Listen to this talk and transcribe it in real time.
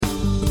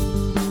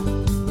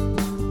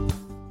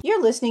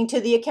You're listening to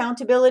the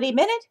Accountability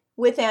Minute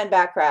with Ann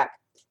Bachrach.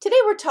 Today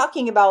we're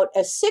talking about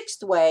a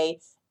sixth way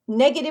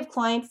negative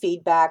client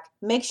feedback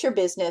makes your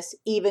business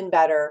even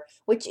better,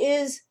 which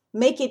is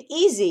make it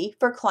easy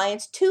for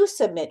clients to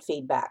submit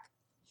feedback.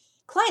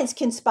 Clients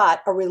can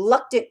spot a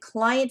reluctant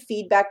client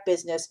feedback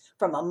business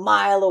from a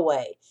mile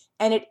away,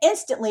 and it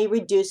instantly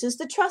reduces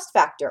the trust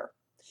factor.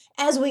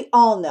 As we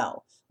all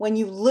know, when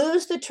you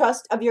lose the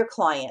trust of your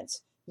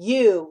clients,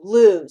 you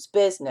lose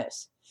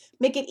business.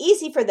 Make it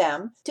easy for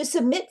them to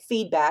submit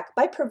feedback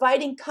by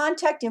providing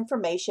contact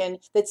information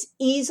that's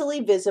easily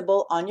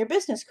visible on your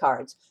business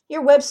cards,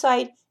 your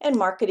website, and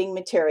marketing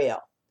material.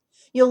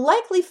 You'll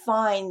likely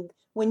find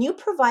when you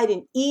provide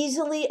an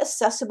easily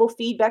accessible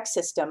feedback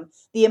system,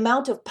 the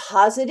amount of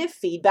positive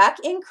feedback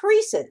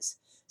increases.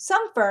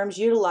 Some firms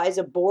utilize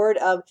a board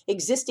of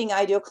existing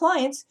ideal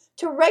clients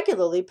to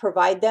regularly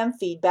provide them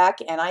feedback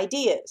and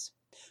ideas.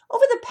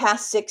 Over the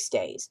past 6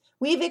 days,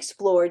 we've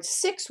explored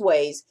 6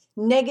 ways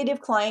negative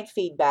client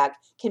feedback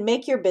can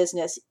make your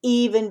business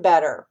even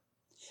better.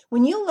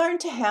 When you learn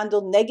to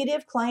handle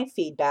negative client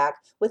feedback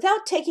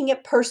without taking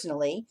it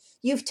personally,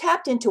 you've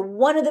tapped into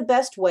one of the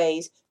best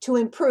ways to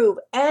improve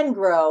and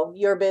grow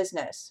your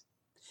business.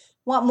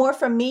 Want more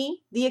from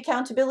me, the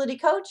Accountability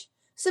Coach?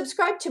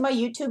 Subscribe to my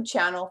YouTube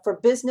channel for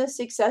business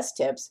success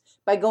tips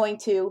by going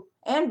to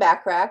Ann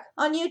Bachrach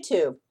on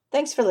YouTube.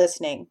 Thanks for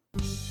listening.